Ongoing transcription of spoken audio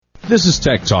This is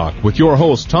Tech Talk with your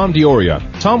host, Tom Dioria.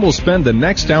 Tom will spend the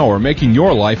next hour making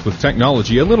your life with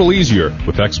technology a little easier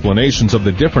with explanations of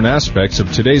the different aspects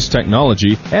of today's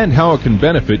technology and how it can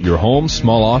benefit your home,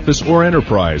 small office, or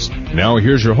enterprise. Now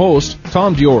here's your host,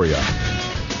 Tom Dioria.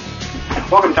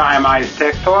 Welcome to IMI's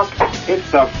Tech Talk.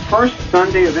 It's the first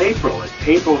Sunday of April. It's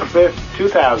April 5th,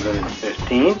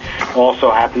 2015. Also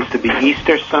happens to be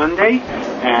Easter Sunday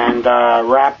and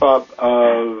wrap-up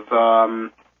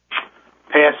of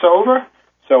Passover.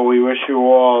 So we wish you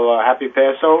all a happy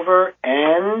Passover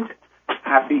and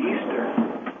happy Easter.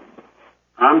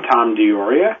 I'm Tom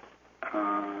Dioria.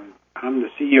 I'm the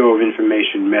CEO of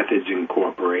Information Methods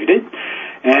Incorporated.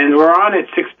 And we're on at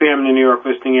 6 p.m. in the New York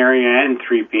listening area and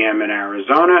 3 p.m. in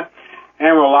Arizona.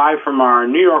 And we're live from our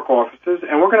New York offices.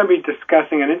 And we're going to be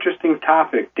discussing an interesting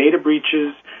topic, data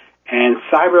breaches and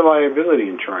cyberliability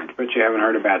insurance. Bet you haven't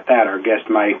heard about that. Our guest,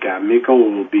 Mike Meikle,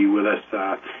 will be with us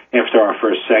after our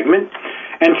first segment.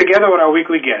 And together with our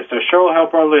weekly guests, our show will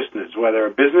help our listeners, whether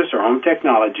a business or home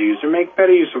technology user, make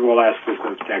better use of all aspects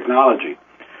of technology.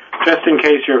 Just in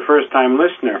case you're a first-time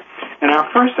listener, in our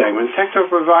first segment, Tech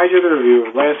Talk provides you the review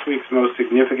of last week's most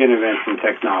significant events in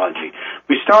technology.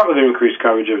 We start with an increased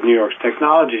coverage of New York's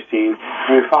technology scene,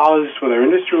 and we follow this with our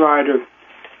industry-wide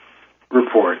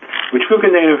report, which will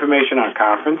contain information on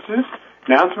conferences,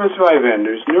 announcements by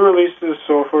vendors, new releases of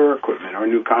software equipment, or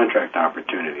new contract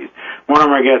opportunities. One of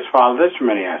our guests follow this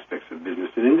from many aspects of business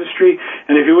and industry,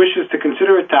 and if you wish us to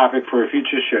consider a topic for a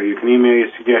future show, you can email your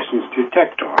suggestions to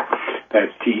Tech Talk,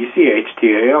 that's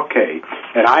TECHTALK,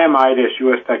 at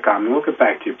IMI-US.com, and we'll get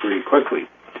back to you pretty quickly.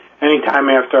 Anytime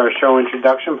after our show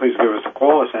introduction, please give us a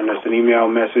call or send us an email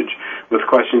message with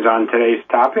questions on today's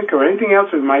topic or anything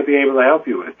else we might be able to help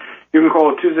you with. You can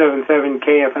call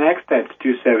 277-KFNX, that's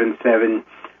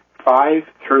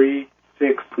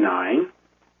 277-5369.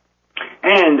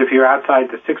 And if you're outside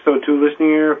the 602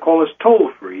 listening area, call us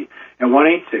toll-free at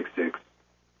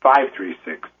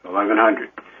 1-866-536-1100.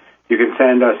 You can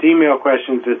send us email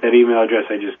questions at that email address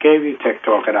I just gave you,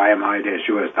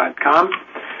 techtalk@imi-us.com.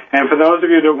 And for those of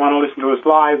you that want to listen to us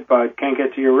live but can't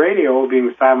get to your radio, we're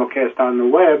being simulcast on the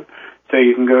web, so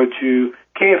you can go to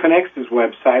KFNX's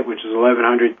website, which is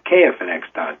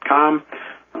 1100kfnx.com.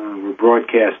 We're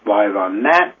broadcast live on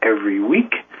that every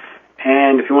week.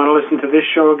 And if you want to listen to this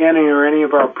show again or any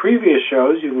of our previous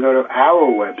shows, you can go to our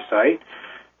website,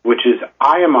 which is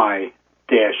IMI-US.com.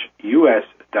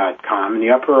 In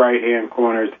the upper right-hand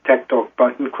corner is the Tech Talk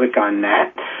button. Click on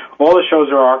that. All the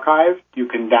shows are archived. You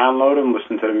can download them,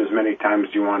 listen to them as many times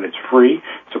as you want. It's free,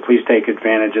 so please take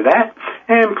advantage of that.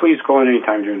 And please call in any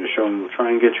time during the show, and we'll try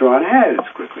and get you on ahead as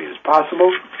quickly as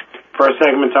possible. First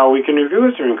segment's our weekend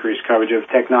reviews or increased coverage of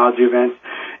technology events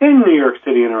in New York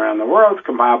City and around the world,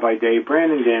 compiled by Dave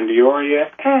Brandon, Dan Dioria,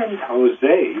 and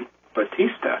Jose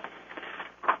Batista.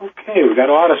 Okay, we've got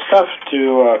a lot of stuff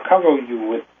to cover you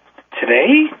with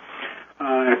today.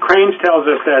 Cranes tells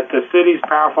us that the city's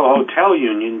powerful hotel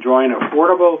union joined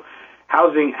affordable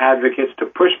housing advocates to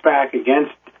push back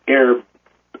against Airbnb.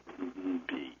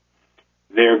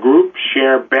 Their group,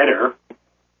 Share Better,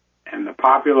 and the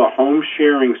popular home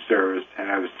sharing service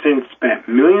have since spent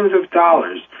millions of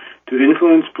dollars to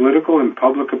influence political and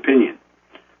public opinion.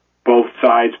 Both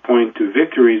sides point to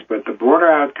victories, but the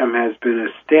broader outcome has been a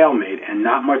stalemate and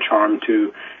not much harm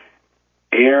to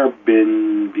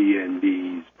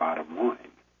Airbnb's bottom line.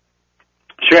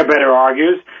 Share Better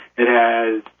argues it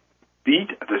has beat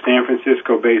the San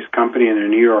Francisco-based company in their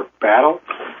New York battle,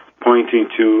 pointing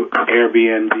to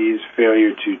Airbnb's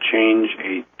failure to change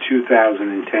a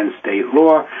 2010 state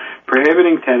law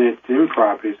prohibiting tenants in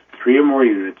properties with 3 or more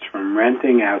units from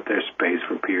renting out their space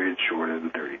for periods shorter than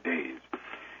 30 days.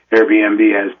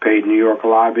 Airbnb has paid New York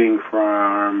lobbying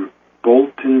firm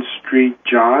Bolton Street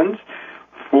Johns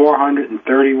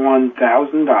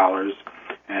 $431,000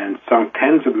 and sunk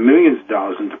tens of millions of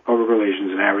dollars into public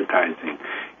relations and advertising.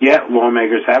 Yet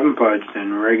lawmakers haven't budged,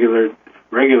 and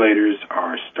regulators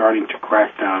are starting to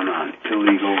crack down on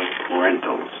illegal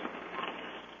rentals.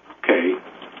 Okay.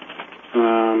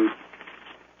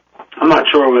 I'm not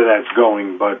sure where that's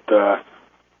going, but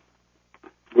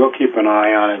we'll keep an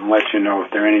eye on it and let you know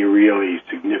if there are any really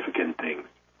significant things.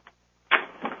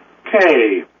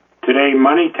 Okay. Today,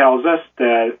 Money tells us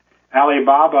that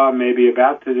Alibaba may be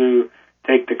about to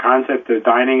take the concept of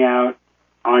dining out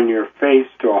on your face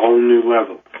to a whole new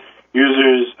level.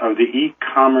 Users of the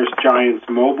e-commerce giant's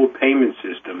mobile payment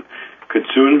system could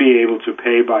soon be able to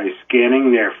pay by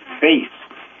scanning their face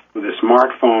with a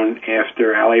smartphone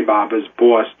after Alibaba's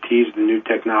boss teased the new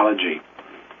technology.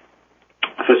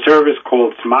 The service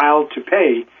called Smile to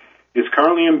Pay is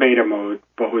currently in beta mode,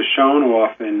 but was shown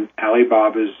off in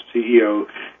Alibaba's CEO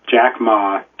Jack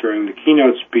Ma during the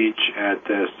keynote speech at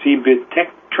the CeBIT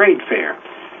Tech Trade Fair.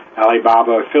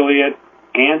 Alibaba affiliate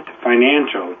Ant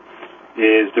Financial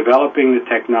is developing the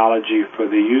technology for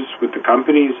the use with the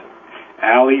company's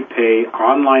Alipay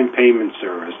online payment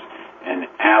service and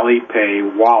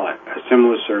Alipay Wallet, a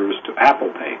similar service to Apple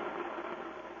Pay.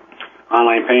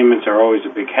 Online payments are always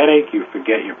a big headache. You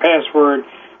forget your password.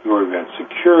 You worry about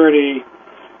security.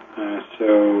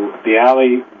 So the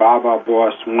Alibaba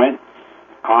boss went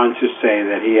on to say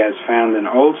that he has found an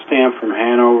old stamp from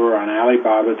Hanover on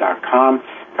Alibaba.com,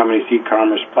 company's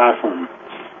e-commerce platform.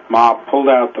 Ma pulled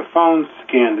out the phone,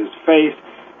 scanned his face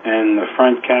and the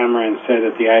front camera, and said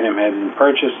that the item had been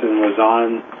purchased and was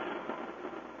on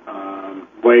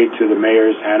way to the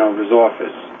mayor's Hanover's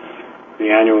office. The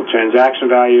annual transaction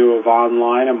value of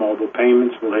online and mobile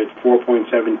payments will hit $4.7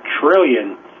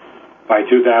 trillion by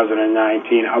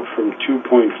 2019, up from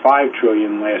 $2.5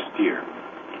 trillion last year.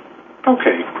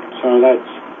 Okay, so that's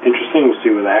interesting. We'll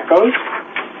see where that goes.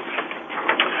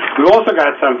 We've also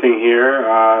got something here,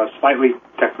 slightly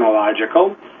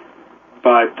technological,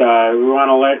 but we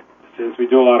want to since we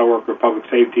do a lot of work with public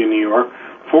safety in New York,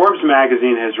 Forbes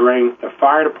magazine has ranked the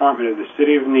fire department of the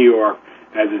city of New York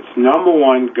as its number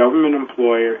one government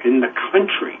employer in the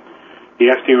country.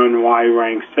 The FDNY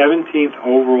ranks 17th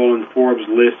overall in Forbes'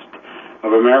 list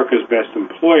of America's best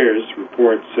employers,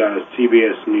 reports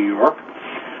CBS New York.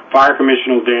 Fire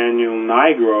Commissioner Daniel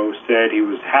Nigro said he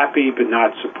was happy but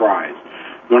not surprised.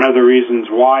 One of the reasons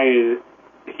why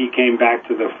he came back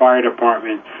to the fire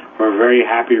department for a very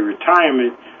happy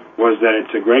retirement was that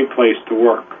it's a great place to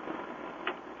work.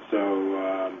 So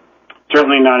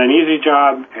certainly not an easy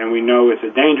job, and we know it's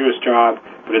a dangerous job,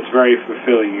 but it's very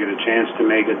fulfilling. You get a chance to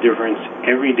make a difference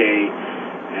every day,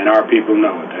 and our people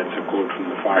know it. That's a quote from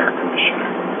the fire commissioner.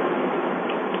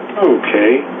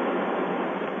 Okay.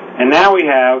 And now we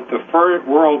have the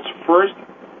world's first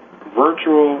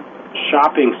virtual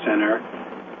shopping center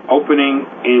opening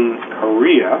in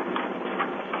Korea.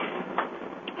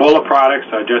 All the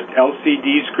products are just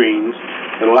LCD screens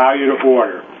that allow you to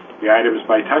order the items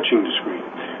by touching the screen.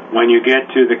 When you get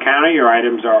to the counter, your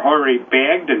items are already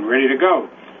bagged and ready to go.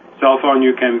 Cell phone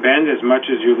you can bend as much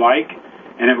as you like,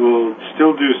 and it will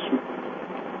still do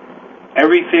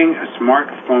everything a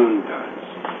smartphone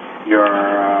does. Your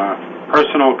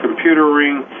personal computer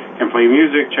ring can play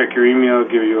music, check your email,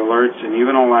 give you alerts, and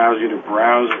even allows you to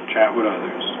browse or chat with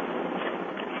others.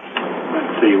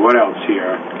 Let's see, what else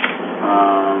here?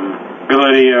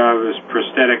 Ability of this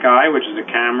prosthetic eye, which is a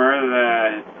camera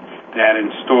that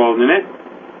installed in it.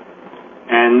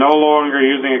 And no longer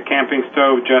using a camping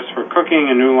stove just for cooking.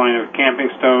 A new line of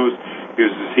camping stoves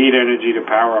uses heat energy to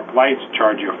power up lights,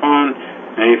 charge your phone,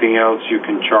 and anything else you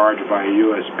can charge via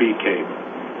USB cable.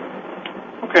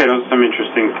 Okay, those are some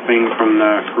interesting things from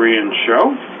the Korean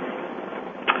show.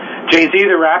 Jay-Z,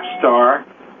 the rap star,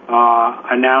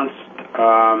 announced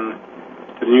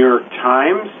to the New York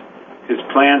Times his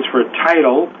plans for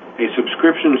Tidal, a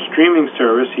subscription streaming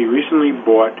service he recently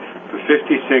bought for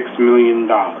 $56 million.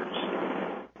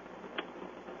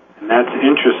 And that's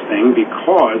interesting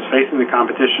because facing the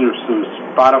competition of some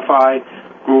Spotify,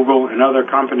 Google, and other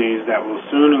companies that will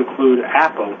soon include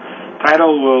Apple,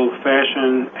 Tidal will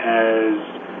fashion as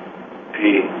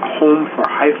a home for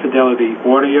high-fidelity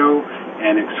audio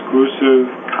and exclusive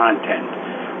content.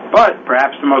 But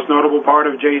perhaps the most notable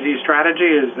part of Jay-Z's strategy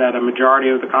is that a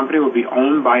majority of the company will be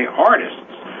owned by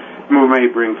artists. The move may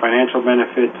bring financial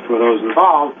benefits for those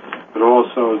involved, but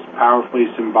also is powerfully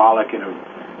symbolic in a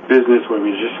business where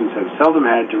musicians have seldom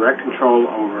had direct control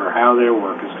over how their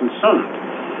work is consumed.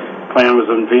 The plan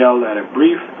was unveiled at a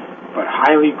brief but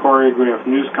highly choreographed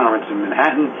news conference in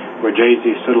Manhattan, where Jay-Z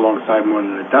stood alongside more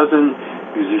than a dozen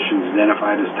musicians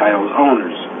identified as Tidal's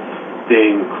owners. They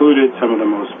included some of the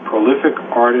most prolific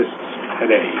artists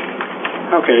today.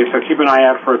 Okay, so keep an eye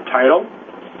out for Tidal.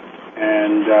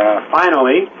 And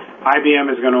finally,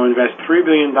 IBM is going to invest $3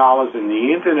 billion in the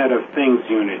Internet of Things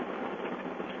unit.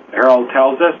 The Herald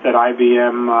tells us that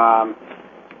IBM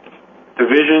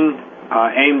division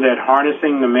aimed at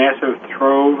harnessing the massive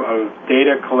trove of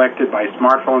data collected by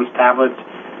smartphones, tablets,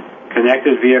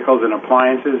 connected vehicles, and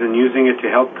appliances, and using it to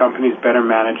help companies better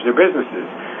manage their businesses.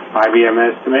 IBM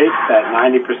estimates that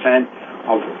 90%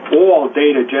 of all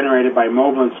data generated by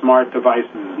mobile and smart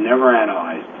devices is never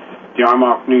analyzed. The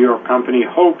Armonk New York company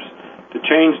hopes to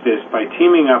change this by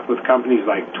teaming up with companies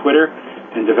like Twitter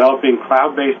and developing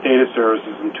cloud-based data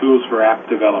services and tools for app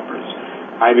developers.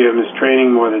 IBM is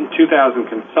training more than 2,000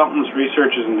 consultants,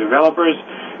 researchers, and developers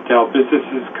to help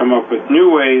businesses come up with new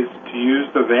ways to use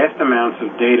the vast amounts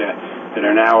of data that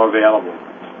are now available.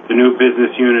 The new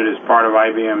business unit is part of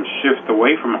IBM's shift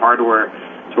away from hardware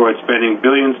towards spending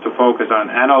billions to focus on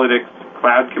analytics,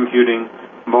 cloud computing,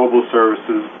 mobile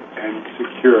services, and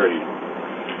security.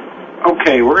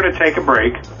 Okay, we're going to take a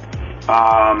break.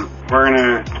 We're going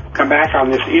to come back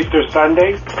on this Easter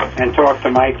Sunday and talk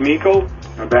to Mike Meikle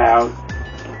about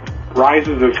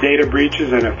rises of data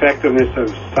breaches and effectiveness of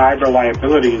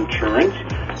cyberliability insurance.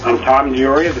 I'm Tom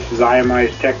DiOria. This is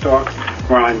IMI's Tech Talk.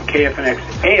 We're on KFNX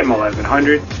AM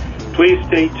 1100. Please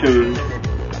stay tuned.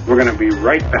 We're going to be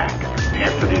right back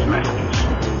after these messages.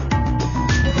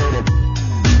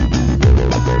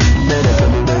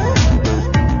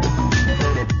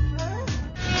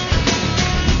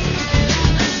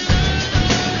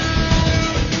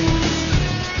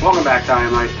 Welcome back to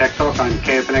IMI's Tech Talk on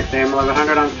KFNX AM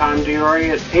 1100. I'm Tom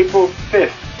DiOria. It's April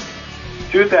 5th,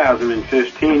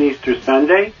 2015, Easter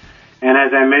Sunday. And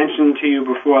as I mentioned to you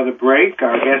before the break,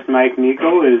 our guest Mike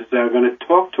Meikle is going to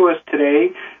talk to us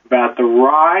today about the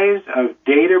rise of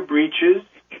data breaches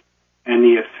and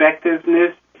the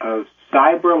effectiveness of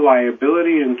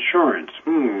cyberliability insurance.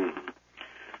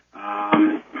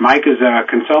 Mike is a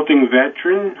consulting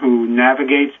veteran who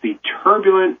navigates the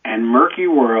turbulent and murky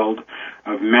world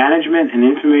of management and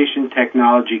information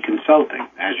technology consulting,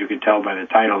 as you can tell by the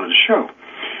title of the show.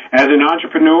 As an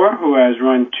entrepreneur who has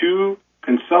run 2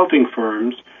 consulting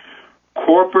firms,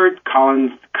 corporate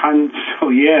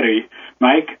consigliere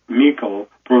Mike Meikle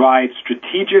provides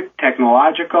strategic,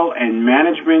 technological, and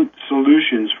management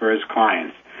solutions for his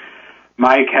clients.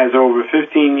 Mike has over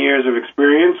 15 years of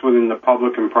experience within the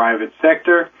public and private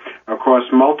sector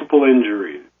across multiple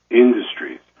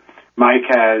industries. Mike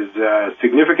has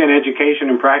significant education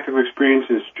and practical experience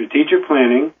in strategic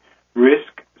planning,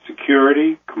 risk,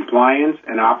 security, compliance,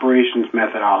 and operations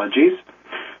methodologies.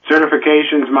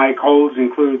 Certifications Mike holds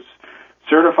includes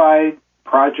Certified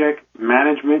Project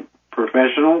Management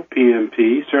Professional,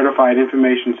 PMP, Certified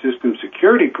Information System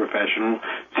Security Professional,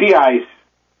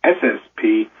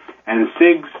 CISSP, and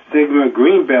Six Sigma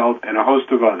Green Belt, and a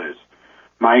host of others.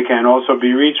 Mike can also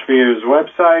be reached via his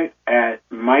website at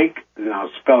Mike, and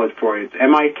I'll spell it for you, it's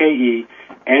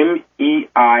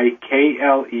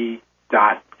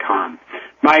MikeMeikle.com.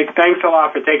 Mike, thanks a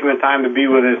lot for taking the time to be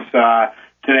with us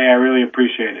today. I really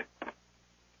appreciate it.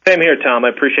 Same here, Tom. I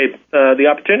appreciate the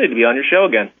opportunity to be on your show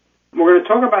again. We're going to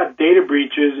talk about data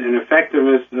breaches and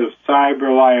effectiveness of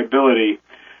cyber liability.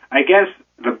 I guess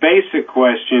the basic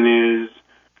question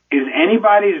is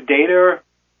anybody's data,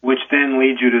 which then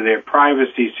leads you to their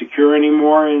privacy, secure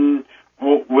anymore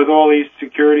with all these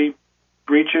security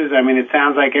breaches? I mean, it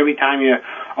sounds like every time you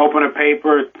open a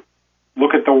paper,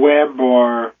 look at the web,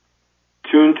 or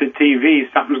tune to TV,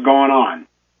 something's going on.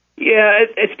 Yeah,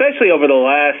 especially over the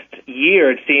last year,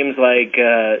 it seems like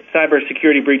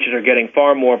cybersecurity breaches are getting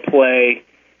far more play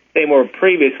than were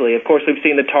previously. Of course, we've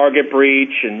seen the Target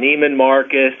breach and Neiman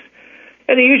Marcus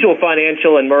and the usual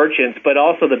financial and merchants, but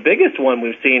also the biggest one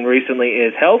we've seen recently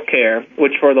is healthcare,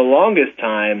 which for the longest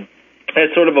time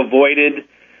has sort of avoided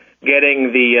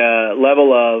getting the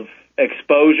level of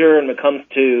exposure when it comes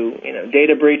to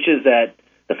data breaches that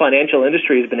the financial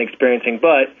industry has been experiencing.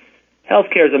 But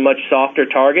healthcare is a much softer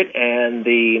target, and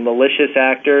the malicious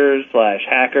actors /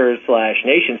 hackers /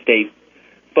 nation-state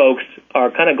folks are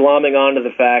kind of glomming onto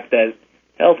the fact that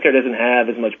healthcare doesn't have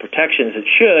as much protection as it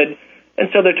should, and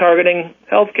so they're targeting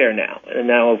healthcare now. And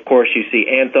now, of course, you see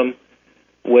Anthem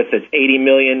with its 80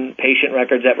 million patient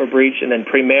records that were breached, and then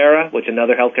Primera, which is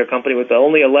another healthcare company, with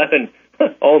only 11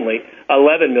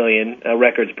 million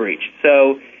records breached.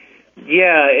 So,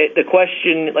 yeah, the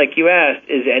question, like you asked,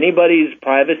 is anybody's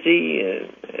privacy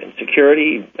and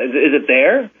security, is it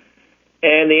there?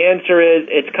 And the answer is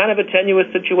it's kind of a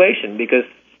tenuous situation because,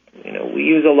 we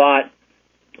use a lot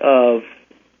of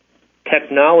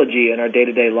technology in our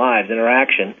day-to-day lives,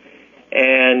 interaction,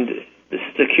 and the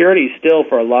security still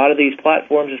for a lot of these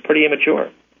platforms is pretty immature.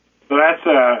 So that's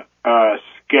a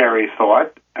scary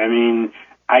thought. I mean,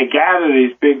 I gather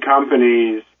these big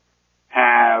companies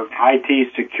have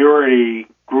IT security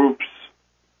groups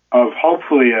of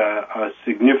hopefully a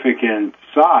significant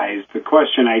size. The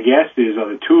question, I guess, is, are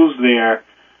the tools there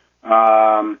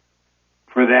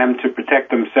for them to protect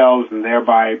themselves and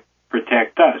thereby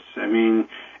protect us? I mean,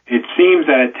 it seems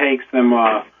that it takes them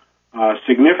a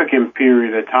significant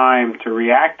period of time to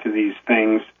react to these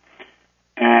things.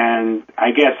 And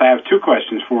I guess I have 2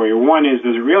 questions for you. One is,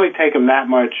 does it really take them that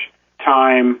much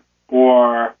time,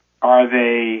 or are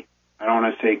they, I don't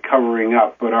want to say covering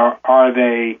up, but are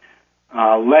they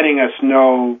letting us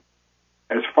know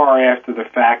as far after the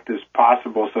fact as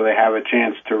possible so they have a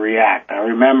chance to react? I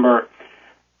remember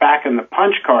back in the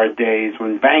punch card days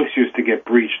when banks used to get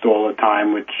breached all the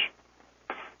time, which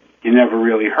you never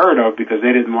really heard of because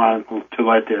they didn't want to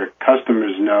let their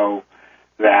customers know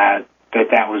that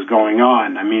was going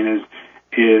on. I mean,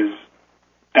 is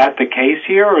that the case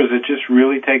here, or does it just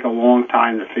really take a long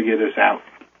time to figure this out?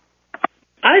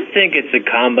 I think it's a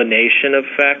combination of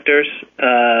factors.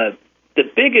 The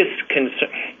biggest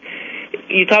concern,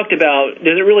 you talked about,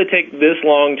 does it really take this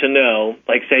long to know,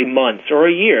 like say months or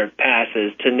a year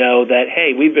passes to know that,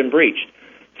 hey, we've been breached?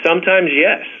 Sometimes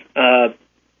yes.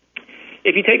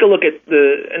 If you take a look at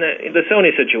the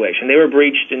Sony situation, they were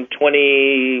breached in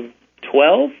 2012,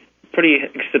 pretty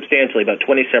substantially, about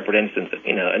 20 separate instances,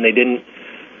 and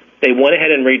they went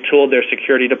ahead and retooled their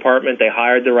security department. They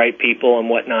hired the right people and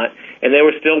whatnot, and they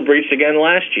were still breached again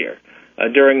last year.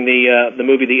 During the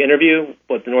movie The Interview,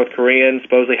 with the North Koreans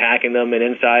supposedly hacking them and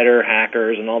insider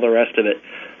hackers and all the rest of it.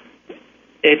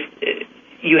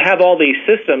 You have all these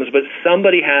systems, but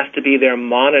somebody has to be there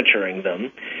monitoring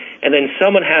them, and then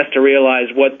someone has to realize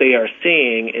what they are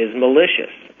seeing is malicious.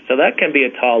 So that can be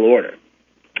a tall order.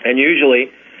 And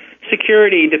usually,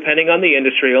 security, depending on the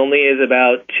industry, only is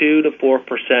about 2 to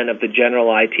 4% of the general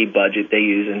IT budget they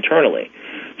use internally.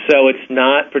 So it's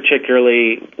not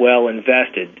particularly well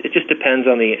invested. It just depends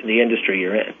on the industry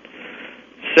you're in.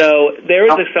 So there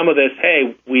is some of this,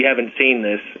 hey, we haven't seen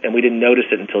this, and we didn't notice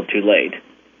it until too late.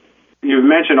 You've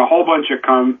mentioned a whole bunch of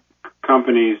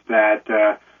companies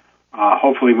that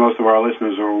hopefully most of our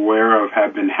listeners are aware of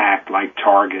have been hacked, like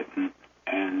Target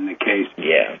and the case.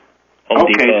 Yeah.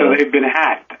 So they've been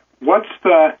hacked. What's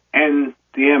the end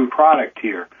product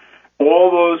here?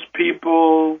 All those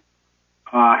people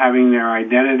having their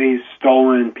identities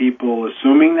stolen, people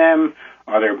assuming them?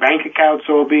 Are their bank accounts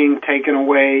all being taken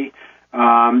away?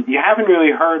 You haven't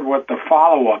really heard what the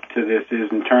follow-up to this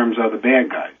is in terms of the bad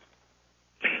guys.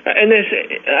 And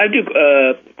I do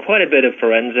quite a bit of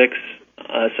forensics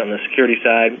on the security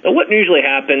side. What usually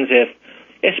happens if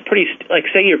it's pretty, like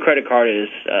say your credit card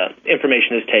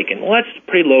information is taken. Well, that's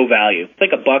pretty low value. It's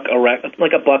like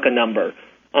 $1 a number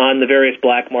on the various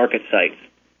black market sites.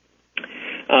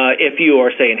 If you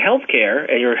are, say, in healthcare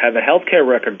and you have a healthcare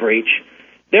record breach,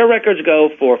 their records go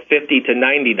for $50 to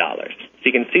 $90. So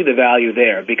you can see the value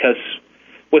there because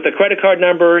with a credit card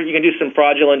number, you can do some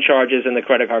fraudulent charges and the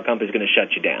credit card company is going to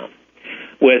shut you down.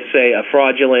 With, say, a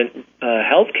fraudulent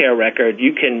healthcare record,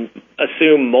 you can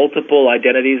assume multiple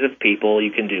identities of people.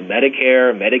 You can do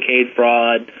Medicare, Medicaid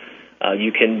fraud.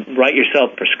 You can write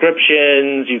yourself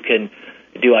prescriptions. You can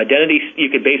do identity. You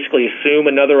could basically assume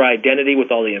another identity with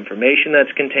all the information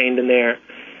that's contained in there.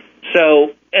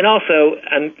 So, and also,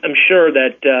 I'm sure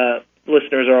that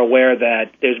listeners are aware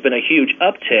that there's been a huge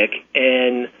uptick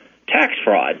in tax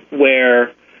fraud,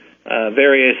 where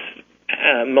various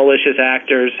malicious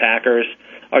actors, hackers,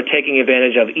 are taking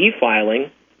advantage of e-filing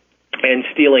and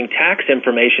stealing tax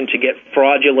information to get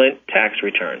fraudulent tax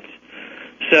returns.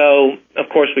 So, of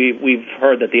course, we've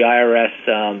heard that the IRS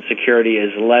security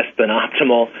is less than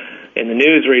optimal in the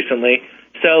news recently.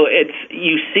 So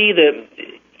you see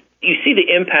the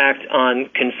impact on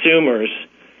consumers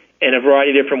in a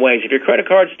variety of different ways. If your credit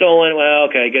card's stolen, well,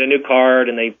 okay, get a new card,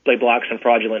 and they block some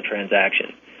fraudulent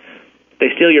transaction. They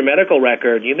steal your medical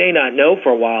record, you may not know for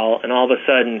a while, and all of a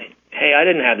sudden, hey, I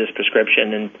didn't have this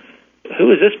prescription, and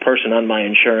who is this person on my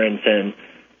insurance? And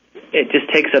it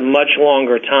just takes a much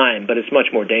longer time, but it's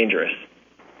much more dangerous.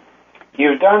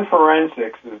 You've done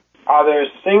forensics. Are there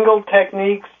single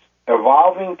techniques,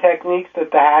 evolving techniques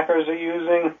that the hackers are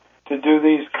using to do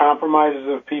these compromises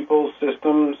of people's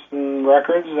systems and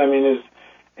records? I mean,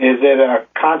 is it a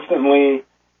constantly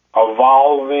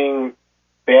evolving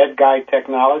bad guy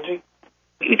technology?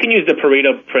 You can use the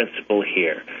Pareto principle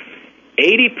here.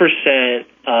 80%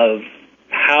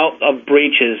 of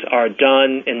breaches are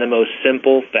done in the most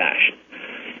simple fashion.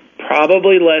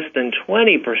 Probably less than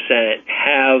 20%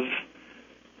 have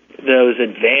those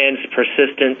advanced,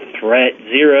 persistent threat,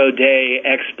 zero-day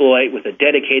exploit with a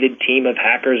dedicated team of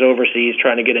hackers overseas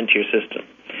trying to get into your system.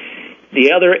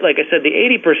 The other, like I said, the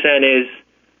 80% is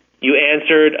you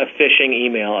answered a phishing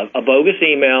email, a bogus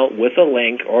email with a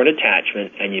link or an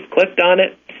attachment, and you've clicked on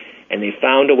it, and they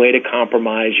found a way to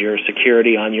compromise your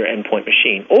security on your endpoint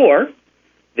machine. Or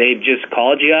they've just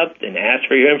called you up and asked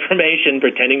for your information,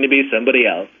 pretending to be somebody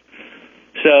else.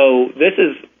 So this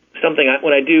is something,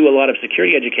 when I do a lot of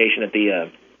security education at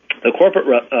the corporate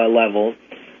level,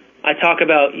 I talk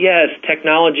about, yes,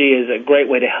 technology is a great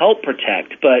way to help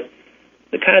protect, but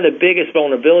the kind of the biggest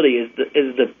vulnerability is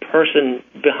the person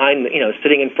behind,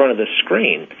 sitting in front of the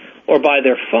screen or by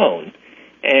their phone.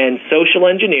 And social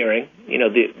engineering,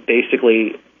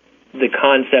 basically the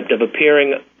concept of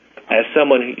appearing as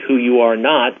someone who you are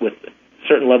not with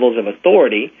certain levels of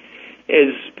authority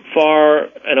is far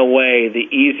and away the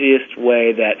easiest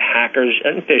way that hackers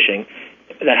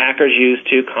use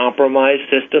to compromise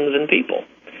systems and people.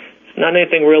 It's not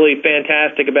anything really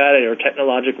fantastic about it or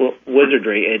technological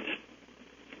wizardry. It's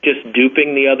just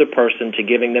duping the other person to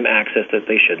giving them access that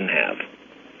they shouldn't have.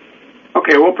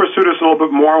 Okay, we'll pursue this a little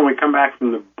bit more when we come back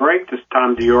from the break. This is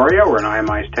Tom DiOrio. We're on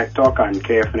IMI's Tech Talk on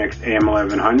KFNX AM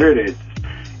 1100. It's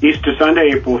Easter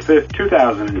Sunday, April 5th,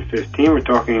 2015. We're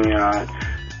talking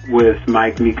with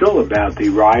Mike Meikle about the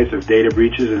rise of data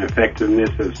breaches and effectiveness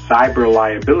of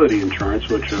cyberliability insurance,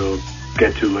 which we'll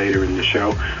get to later in the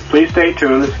show. Please stay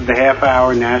tuned. This is the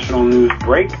half-hour national news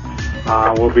break.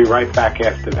 We'll be right back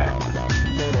after that.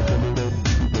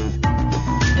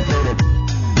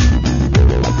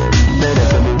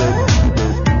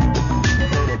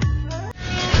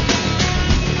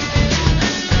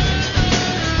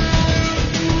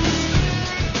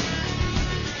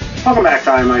 Welcome back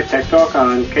to IMI's Tech Talk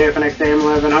on KFNX AM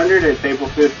 1100. It's April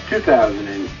 5th,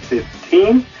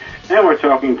 2015, and we're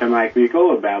talking to Mike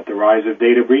Meikle about the rise of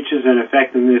data breaches and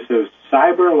effectiveness of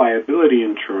cyber liability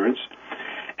insurance.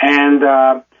 And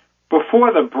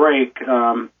before the break,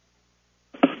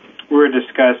 we were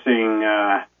discussing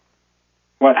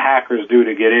what hackers do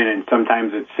to get in, and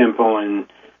sometimes it's simple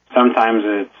and sometimes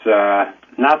it's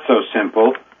not so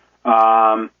simple.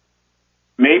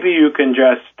 Maybe you can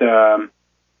just...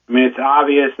 I mean, it's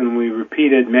obvious, and we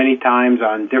repeat it many times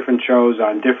on different shows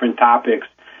on different topics.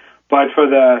 But for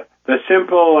the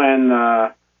simple and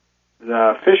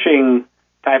the phishing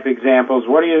type examples,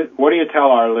 what do you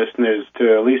tell our listeners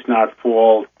to at least not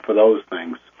fall for those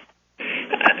things?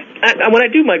 When I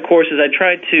do my courses, I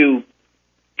try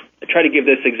to give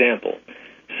this example.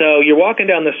 So you're walking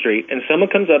down the street, and someone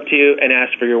comes up to you and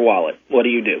asks for your wallet. What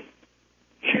do?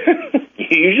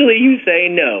 Usually you say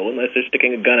no, unless they're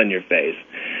sticking a gun in your face.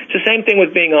 It's the same thing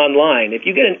with being online. If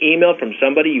you get an email from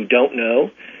somebody you don't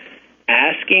know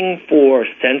asking for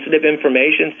sensitive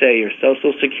information, say your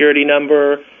social security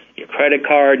number, your credit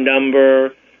card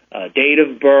number, date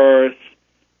of birth,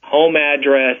 home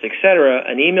address, etc.,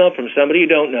 an email from somebody you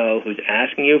don't know who's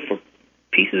asking you for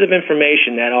pieces of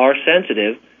information that are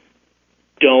sensitive,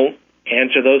 don't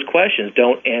answer those questions.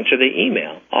 Don't answer the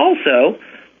email. Also,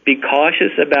 be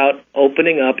cautious about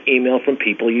opening up email from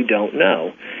people you don't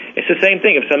know. It's the same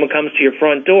thing. If someone comes to your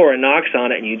front door and knocks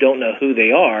on it and you don't know who they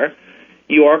are,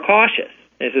 you are cautious.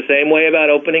 It's the same way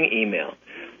about opening email.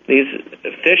 These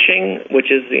phishing, which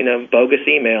is, bogus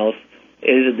emails,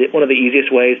 is one of the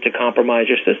easiest ways to compromise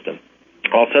your system.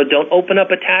 Also, don't open up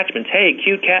attachments. Hey,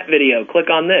 cute cat video, click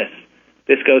on this.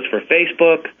 This goes for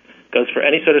Facebook, goes for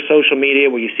any sort of social media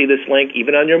where you see this link,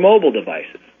 even on your mobile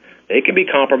devices. They can be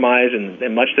compromised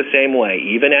in much the same way,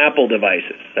 even Apple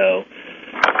devices. So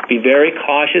be very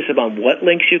cautious about what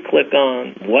links you click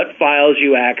on, what files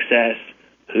you access,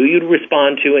 who you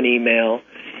respond to in email.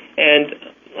 And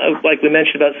like we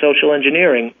mentioned about social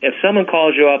engineering, if someone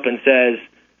calls you up and says,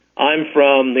 I'm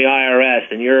from the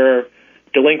IRS and you're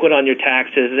delinquent on your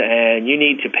taxes and you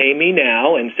need to pay me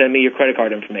now and send me your credit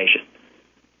card information,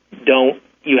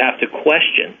 you have to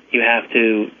question. You have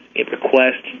to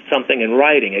request something in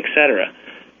writing, etc.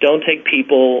 Don't take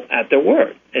people at their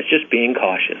word. It's just being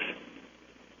cautious.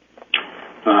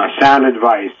 Sound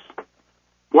advice.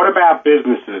 What about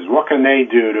businesses? What can they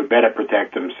do to better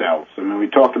protect themselves? I mean, we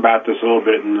talked about this a little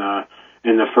bit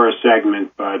in the first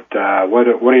segment, but what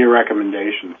are your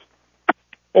recommendations?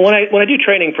 Well, when I do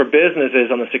training for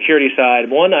businesses on the security side,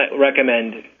 one I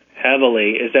recommend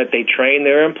heavily is that they train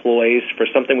their employees for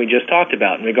something we just talked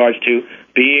about in regards to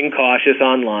being cautious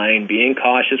online, being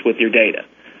cautious with your data.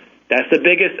 That's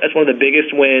one of the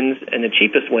biggest wins and the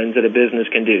cheapest wins that a business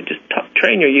can do. Just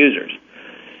train your users.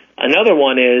 Another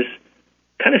one is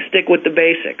kind of stick with the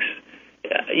basics.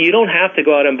 You don't have to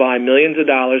go out and buy millions of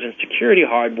dollars in security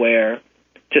hardware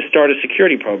to start a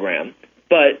security program.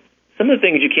 But some of the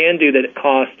things you can do that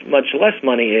cost much less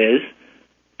money is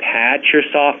patch your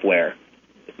software,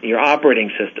 your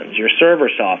operating systems, your server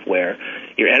software,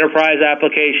 your enterprise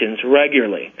applications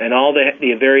regularly, and all the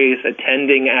various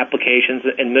attending applications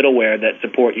and middleware that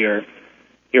support your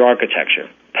architecture.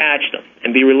 Patch them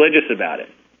and be religious about it.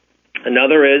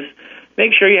 Another is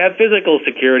make sure you have physical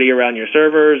security around your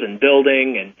servers and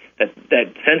building, and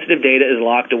that sensitive data is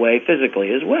locked away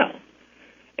physically as well.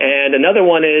 And another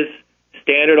one is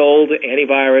standard old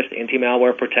antivirus,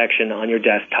 anti-malware protection on your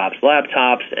desktops,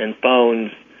 laptops, and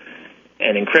phones,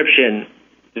 and encryption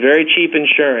is very cheap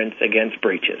insurance against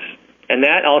breaches. And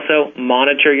that also,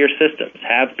 monitor your systems.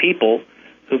 Have people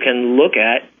who can look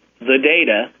at the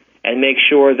data and make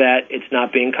sure that it's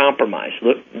not being compromised.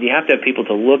 Look, you have to have people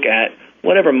to look at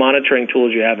whatever monitoring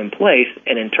tools you have in place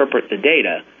and interpret the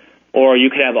data, or you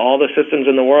could have all the systems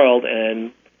in the world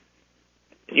and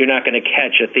you're not going to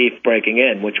catch a thief breaking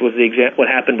in, which was what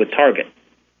happened with Target.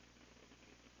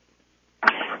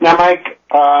 Now, Mike,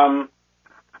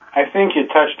 I think you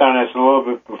touched on this a little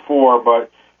bit before,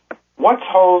 but what's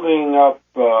holding up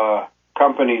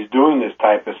companies doing this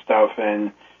type of stuff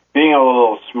and being a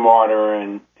little smarter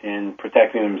in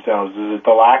protecting themselves? Is it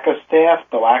the lack of staff,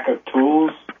 the lack of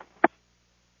tools?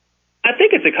 I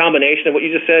think it's a combination of what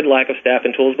you just said, lack of staff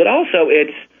and tools, but also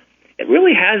it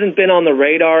really hasn't been on the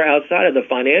radar outside of the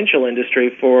financial industry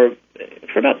for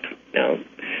about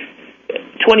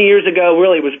 20 years ago.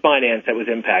 Really, it was finance that was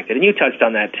impacted, and you touched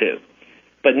on that too.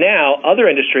 But now, other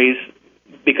industries,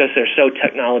 because they're so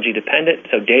technology dependent,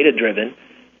 so data driven,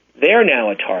 they're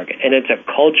now a target, and it's a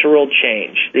cultural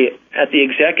change. At the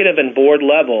executive and board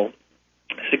level,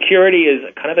 security is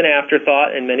kind of an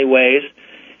afterthought in many ways,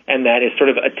 and that is sort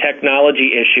of a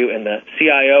technology issue, and the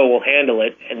CIO will handle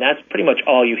it, and that's pretty much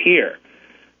all you hear.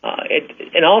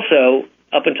 And also,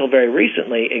 up until very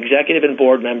recently, executive and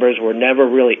board members were never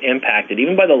really impacted,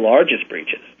 even by the largest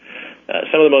breaches.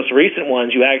 Some of the most recent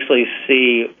ones, you actually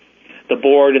see the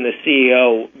board and the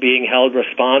CEO being held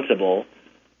responsible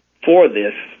for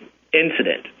this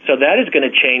incident. So that is going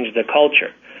to change the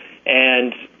culture.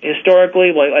 And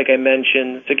historically, like I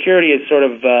mentioned, security is sort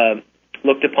of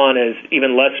looked upon as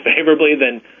even less favorably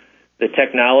than the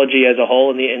technology as a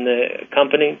whole in the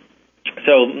company.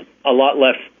 So a lot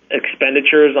less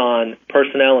expenditures on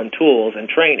personnel and tools and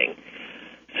training.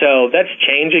 So that's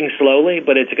changing slowly,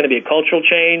 but it's going to be a cultural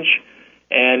change,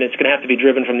 and it's going to have to be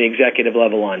driven from the executive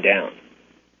level on down.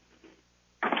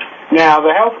 Now,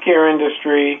 the healthcare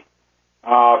industry,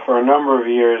 for a number of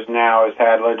years now, has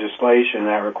had legislation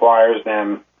that requires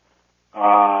them,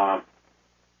 although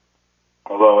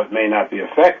it may not be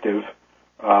effective,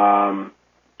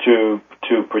 to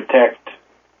protect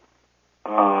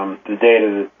the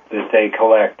data that they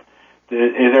collect.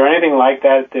 Is there anything like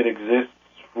that exists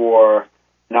for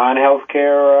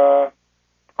non-healthcare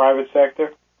private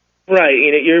sector? Right.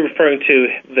 You're referring to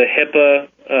the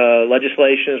HIPAA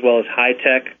legislation as well as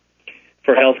high-tech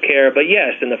for healthcare. But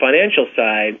yes, in the financial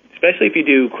side, especially if you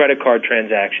do credit card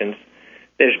transactions,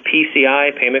 there's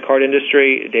PCI, payment card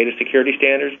industry, data security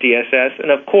standards, DSS,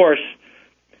 and of course,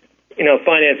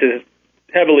 finance is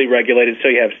heavily regulated, so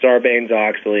you have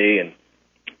Sarbanes-Oxley and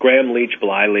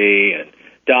Graham-Leach-Bliley and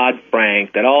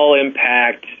Dodd-Frank that all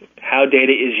impact how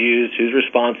data is used, who's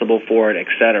responsible for it, et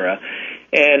cetera.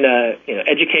 And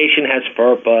education has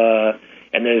FERPA,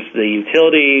 and there's the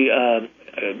utility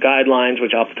guidelines,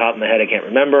 which off the top of my head I can't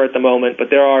remember at the moment.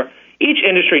 But each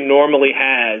industry normally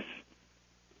has,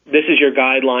 this is your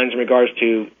guidelines in regards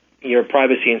to your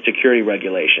privacy and security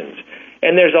regulations.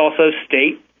 And there's also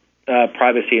state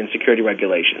privacy and security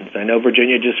regulations. I know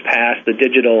Virginia just passed the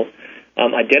Digital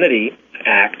Identity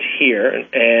Act here,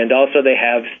 and also they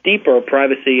have steeper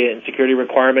privacy and security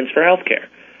requirements for healthcare.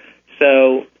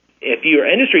 So if your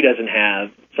industry doesn't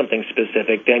have something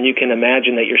specific, then you can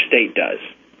imagine that your state does.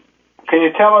 Can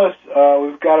you tell us,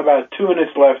 we've got about 2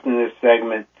 minutes left in this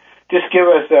segment, just give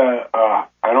us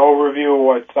an overview of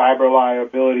what cyber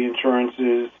liability insurance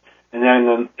is, and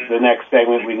then the next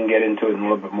segment we can get into it in a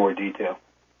little bit more detail.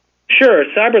 Sure.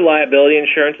 Cyber liability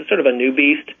insurance is sort of a new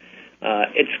beast.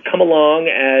 It's come along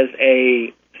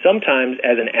sometimes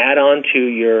as an add-on to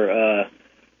your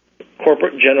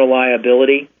corporate general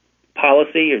liability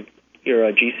policy,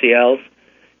 your GCLs,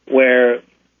 where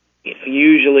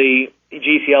usually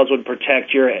GCLs would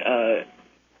protect your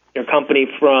company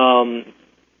from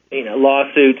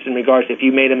lawsuits in regards to if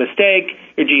you made a mistake,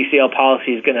 your GCL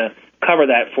policy is going to cover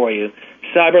that for you.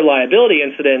 Cyber liability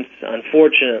incidents,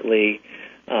 unfortunately,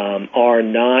 are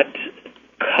not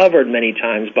covered many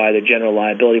times by the general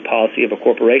liability policy of a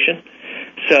corporation.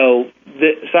 So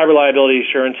the cyber liability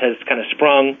insurance has kind of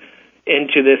sprung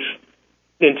into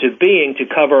being to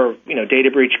cover data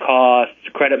breach costs,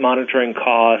 credit monitoring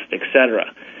costs,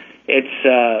 etc. It's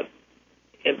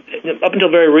up until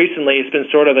very recently, it's been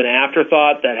sort of an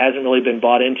afterthought that hasn't really been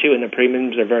bought into, and the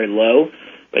premiums are very low.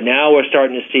 But now we're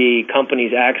starting to see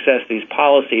companies access these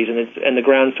policies, and the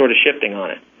ground's sort of shifting on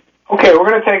it. Okay, we're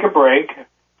going to take a break.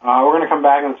 We're going to come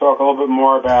back and talk a little bit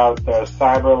more about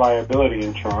cyber liability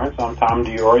insurance. I'm Tom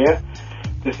DiOria.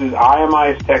 This is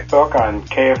IMI's Tech Talk on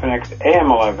KFNX AM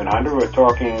 1100. We're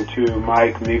talking to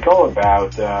Mike Meikle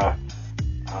about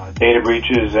data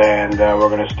breaches, and we're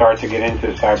going to start to get into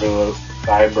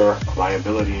cyber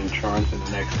liability insurance in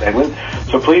the next segment.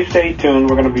 So please stay tuned.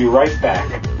 We're going to be right back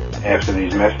after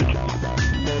these messages.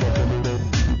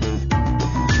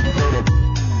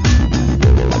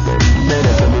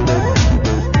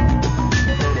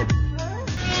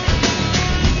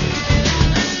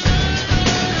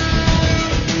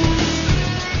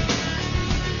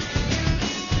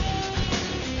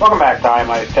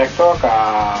 IMI's Tech Talk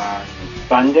on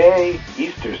Sunday,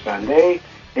 Easter Sunday,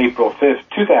 April 5th,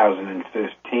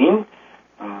 2015.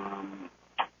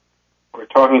 We're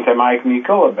talking to Mike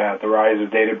Meikle about the rise of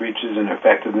data breaches and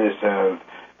effectiveness of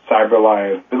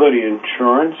Cyberliability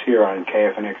Insurance here on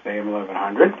KFNX AM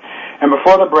 1100. And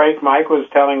before the break, Mike was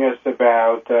telling us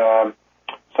about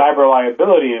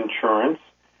Cyberliability Insurance,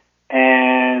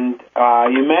 and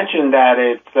you mentioned that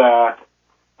it's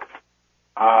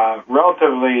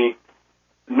relatively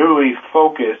newly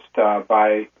focused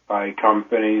by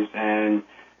companies, and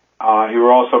you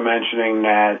were also mentioning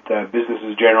that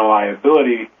business' general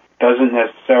liability doesn't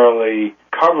necessarily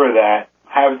cover that.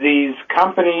 Have these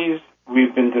companies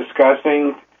we've been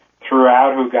discussing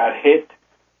throughout who got hit,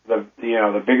 the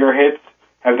bigger hits,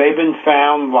 have they been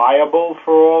found liable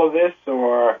for all of this?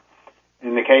 Or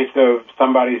in the case of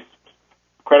somebody's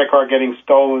credit card getting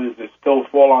stolen, does it still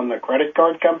fall on the credit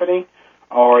card company?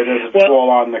 Or does it fall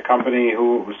on the company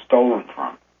who it was stolen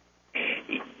from?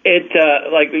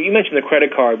 Like you mentioned the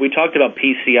credit card, we talked about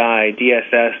PCI,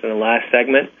 DSS in the last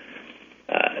segment.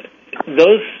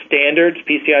 Those standards,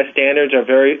 PCI standards, are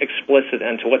very explicit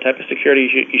into what type of security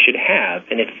you should have.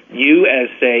 And if you, as,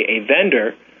 say, a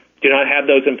vendor, do not have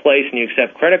those in place and you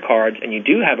accept credit cards and you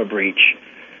do have a breach,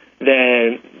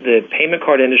 then the payment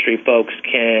card industry folks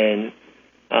can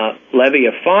levy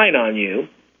a fine on you.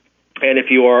 And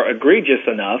if you are egregious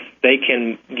enough, they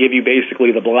can give you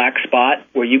basically the black spot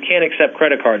where you can't accept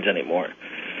credit cards anymore.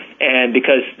 And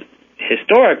because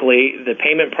historically, the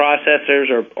payment processors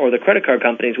or the credit card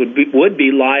companies would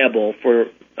be liable for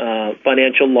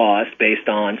financial loss based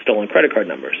on stolen credit card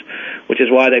numbers, which is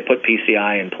why they put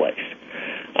PCI in place.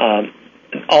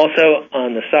 Also,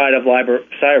 on the side of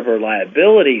cyber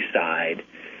liability side,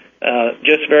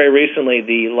 just very recently,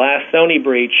 the last Sony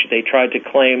breach, they tried to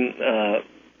claim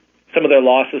some of their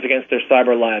losses against their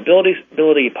cyber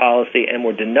liability policy and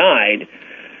were denied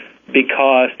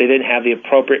because they didn't have the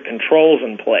appropriate controls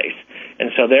in place.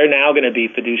 And so they're now going to be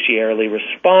fiduciarily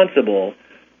responsible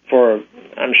for,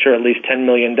 I'm sure, at least $10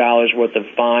 million worth of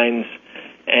fines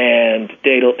and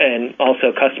data, and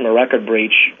also customer record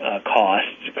breach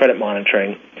costs, credit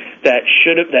monitoring, that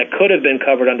could have been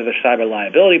covered under the cyber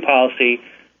liability policy,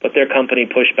 but their company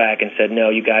pushed back and said, no,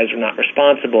 you guys are not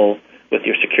responsible with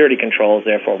your security controls,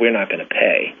 therefore we're not going to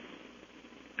pay,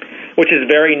 which is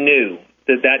very new.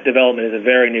 That development is a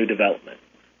very new development.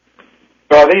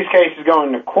 So are these cases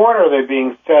going to court, or are they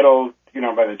being settled,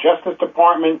 by the Justice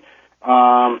Department?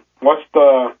 What's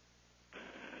the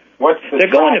They're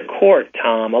going to court,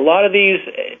 Tom. A lot of these,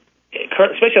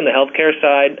 especially on the healthcare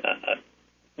side,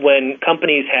 when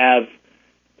companies have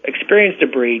experienced a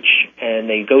breach and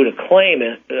they go to claim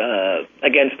it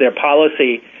against their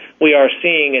policy, we are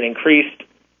seeing an increased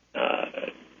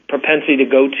propensity to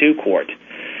go to court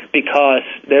because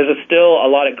there's still a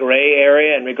lot of gray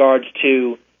area in regards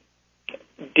to,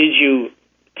 did you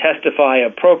testify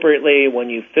appropriately when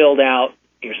you filled out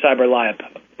your cyber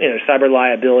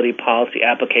liability policy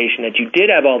application that you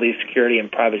did have all these security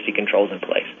and privacy controls in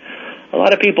place? A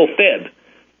lot of people fib.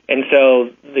 And so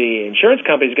the insurance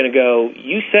company is going to go,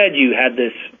 you said you had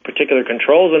this particular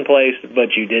controls in place,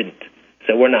 but you didn't,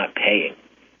 so we're not paying.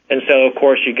 And so, of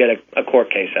course, you get a court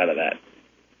case out of that.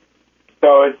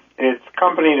 So it's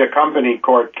company-to-company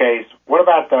court case. What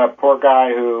about the poor guy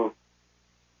who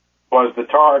was the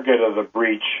target of the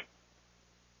breach?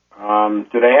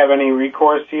 Do they have any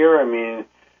recourse here? I mean,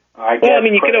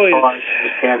 you could always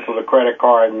cancel the credit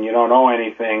card and you don't owe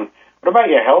anything. What about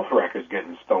your health records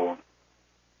getting stolen?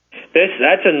 That's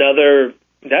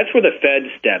where the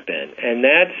feds step in, and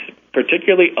that's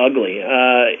particularly ugly.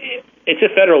 It's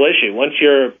a federal issue. Once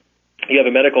you have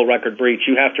a medical record breach,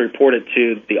 you have to report it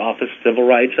to the Office of Civil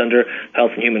Rights under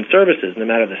Health and Human Services, no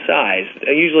matter the size.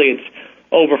 Usually it's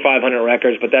over 500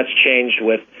 records, but that's changed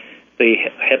with the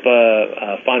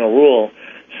HIPAA final rule.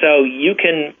 So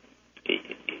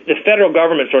the federal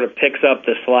government sort of picks up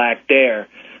the slack there.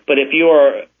 But if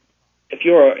you're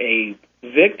a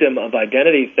victim of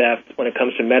identity theft when it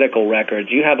comes to medical records,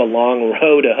 you have a long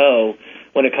row to hoe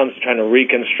when it comes to trying to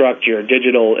reconstruct your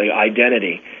digital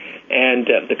identity. And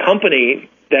the company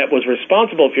that was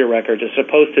responsible for your records is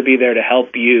supposed to be there to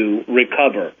help you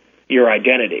recover your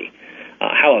identity.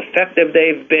 How effective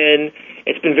they've been,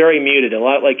 it's been very muted. A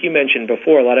lot, like you mentioned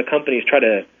before, a lot of companies try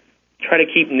to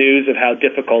keep news of how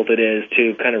difficult it is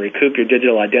to kind of recoup your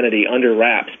digital identity under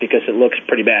wraps because it looks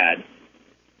pretty bad.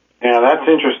 Yeah, that's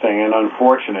interesting and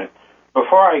unfortunate.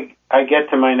 Before I get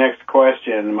to my next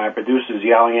question, my producer's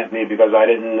yelling at me because I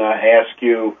didn't ask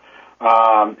you.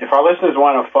 If our listeners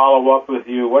want to follow up with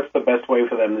you, what's the best way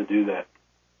for them to do that?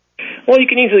 Well, you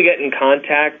can easily get in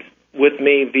contact with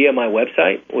me via my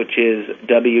website, which is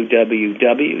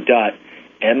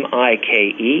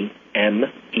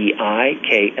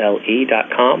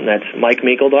www.meikle.com. That's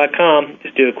MikeMeikle.com.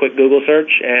 Just do a quick Google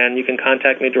search, and you can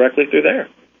contact me directly through there.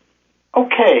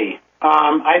 Okay.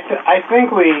 I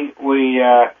think we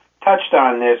touched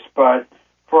on this, but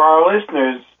for our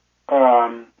listeners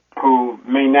who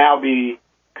may now be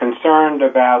concerned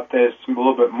about this a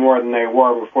little bit more than they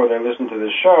were before they listened to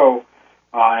the show,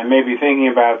 and may be thinking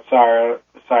about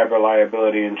cyber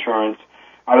liability insurance,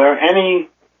 are there any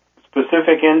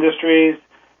specific industries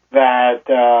that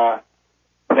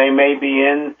they may be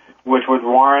in which would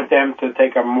warrant them to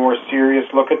take a more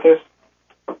serious look at this?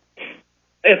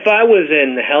 If I was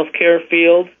in the healthcare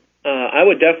field, I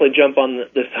would definitely jump on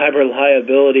the cyber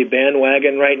liability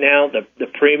bandwagon right now. The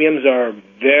premiums are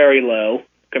very low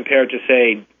compared to,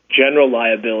 say, general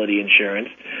liability insurance.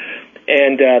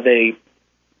 And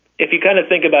if you kind of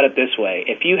think about it this way,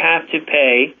 if you have to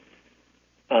pay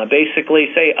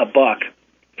basically, say, $1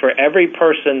 for every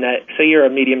person that, say you're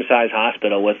a medium-sized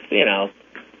hospital with,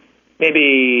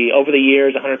 maybe over the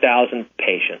years 100,000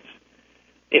 patients.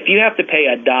 If you have to pay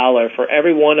 $1 for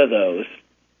every one of those,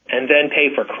 and then pay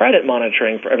for credit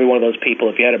monitoring for every one of those people,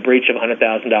 if you had a breach of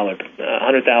 100,000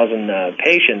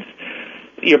 patients,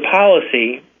 your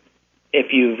policy,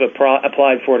 if you've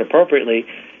applied for it appropriately,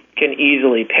 can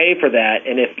easily pay for that.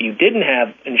 And if you didn't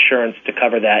have insurance to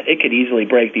cover that, it could easily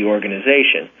break the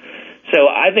organization. So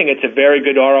I think it's a very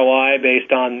good ROI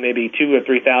based on maybe $2,000 or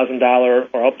 $3,000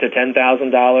 or up to $10,000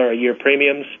 a year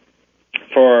premiums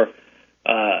for.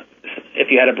 If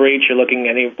you had a breach, you're looking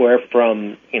anywhere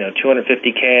from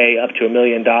 $250K up to $1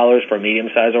 million for a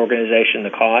medium-sized organization. The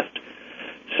cost.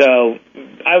 So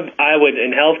I would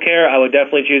in healthcare, I would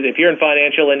definitely choose. If you're in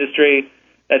financial industry,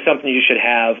 that's something you should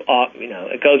have.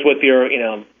 It goes with your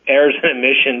errors and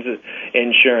omissions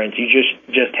insurance. You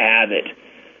just have it.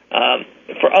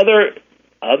 For other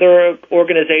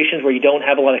organizations where you don't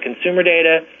have a lot of consumer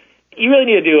data, you really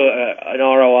need to do an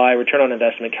ROI, return on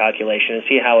investment calculation, and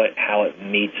see how it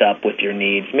meets up with your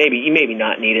needs. You maybe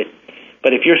not need it,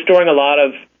 but if you're storing a lot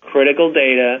of critical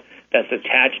data that's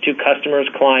attached to customers,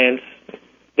 clients,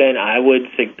 then I would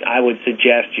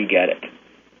suggest you get it.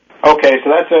 Okay, so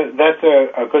that's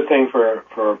a good thing for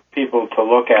people to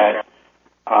look at.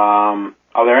 Are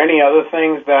there any other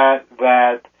things that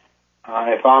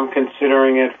if I'm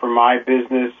considering it for my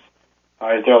business,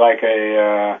 is there like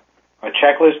a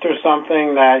checklist or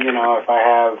something that, if I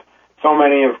have so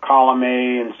many of column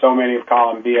A and so many of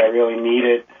column B, I really need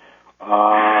it, or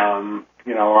I'm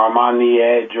on the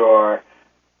edge, or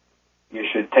you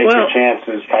should take your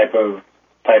chances type of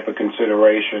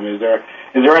consideration? Is there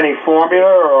any formula,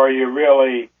 or are you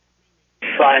really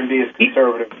try and be as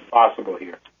conservative as possible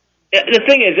here? The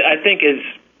thing is, I think,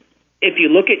 if you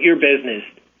look at your business,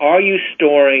 are you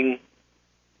storing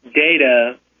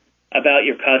data about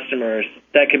your customers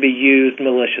that could be used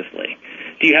maliciously?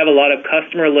 Do you have a lot of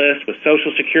customer lists with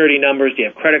social security numbers? Do you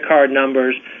have credit card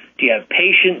numbers? Do you have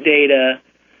patient data?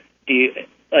 Do you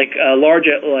like a large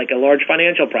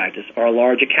financial practice or a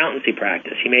large accountancy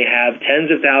practice? You may have tens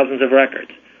of thousands of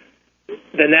records.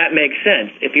 Then that makes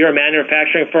sense. If you're a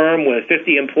manufacturing firm with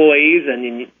 50 employees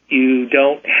and you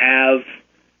don't have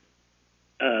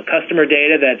customer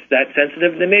data that's that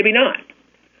sensitive, then maybe not.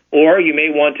 Or you may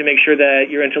want to make sure that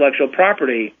your intellectual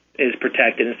property is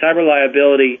protected. And cyber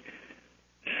liability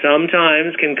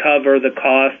sometimes can cover the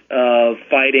cost of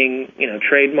fighting,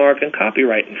 trademark and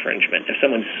copyright infringement. If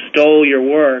someone stole your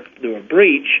work through a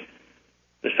breach,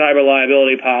 the cyber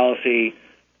liability policy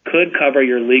could cover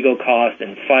your legal cost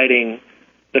in fighting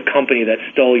the company that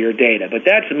stole your data. But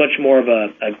that's much more of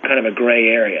a kind of a gray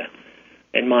area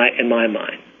in my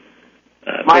mind.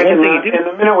 Mike, in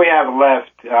the minute we have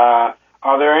left,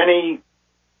 are there any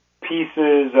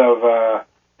pieces of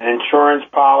an insurance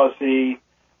policy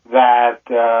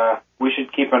that we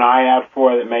should keep an eye out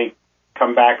for that may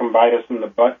come back and bite us in the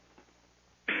butt?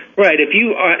 Right. If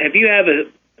you have a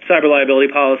cyber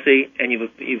liability policy and you've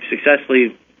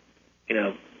successfully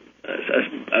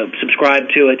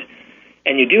subscribed to it,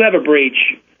 and you do have a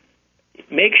breach,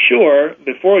 make sure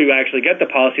before you actually get the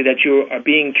policy that you are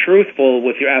being truthful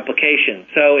with your application.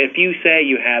 So if you say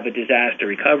you have a disaster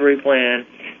recovery plan,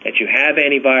 that you have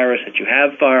antivirus, that you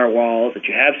have firewalls, that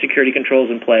you have security controls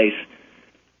in place,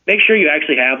 make sure you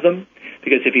actually have them,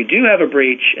 because if you do have a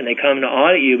breach and they come to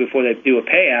audit you before they do a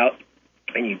payout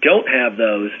and you don't have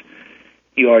those,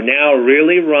 you are now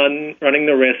really running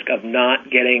the risk of not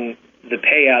getting the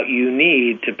payout you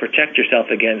need to protect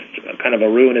yourself against kind of a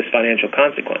ruinous financial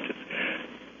consequences.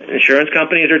 Insurance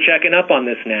companies are checking up on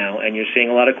this now, and you're seeing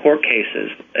a lot of court cases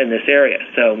in this area.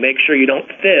 So make sure you don't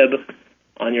fib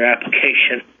on your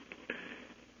application.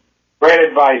 Great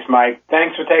advice, Mike.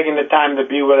 Thanks for taking the time to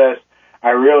be with us. I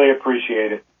really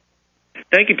appreciate it.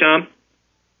 Thank you, Tom.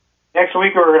 Next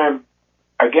week, we're going to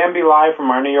again be live from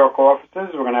our New York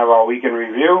offices. We're going to have our week in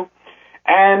review.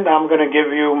 And I'm going to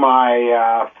give you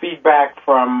my feedback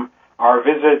from our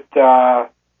visit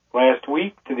last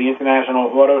week to the International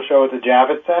Auto Show at the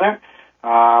Javits Center.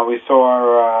 We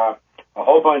saw a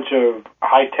whole bunch of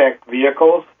high-tech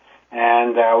vehicles,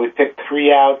 and we picked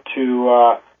 3 out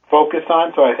to focus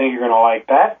on, so I think you're going to like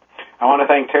that. I want to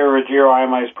thank Terry Ruggiero,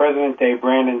 IMI's president, Dave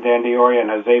Brandon, Dan Dioria, and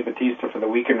Jose Batista for the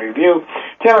Week in Review.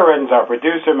 Taylor Redden's our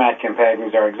producer. Matt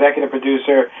Campagne's our executive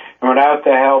producer. And without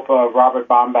the help of Robert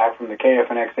Bombach from the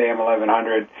KFNX AM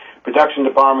 1100 production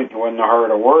department, you wouldn't have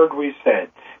heard a word we said.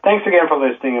 Thanks again for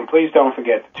listening, and please don't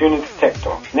forget to tune into Tech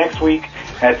Talk next week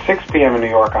at 6 p.m. in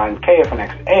New York on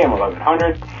KFNX AM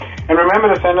 1100. And remember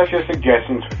to send us your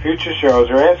suggestions for future shows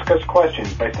or ask us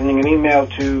questions by sending an email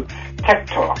to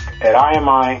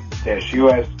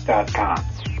techtalk@imi-us.com.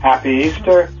 Happy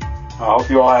Easter. I hope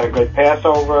you all had a good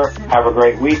Passover. Have a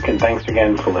great week, and thanks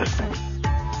again for listening.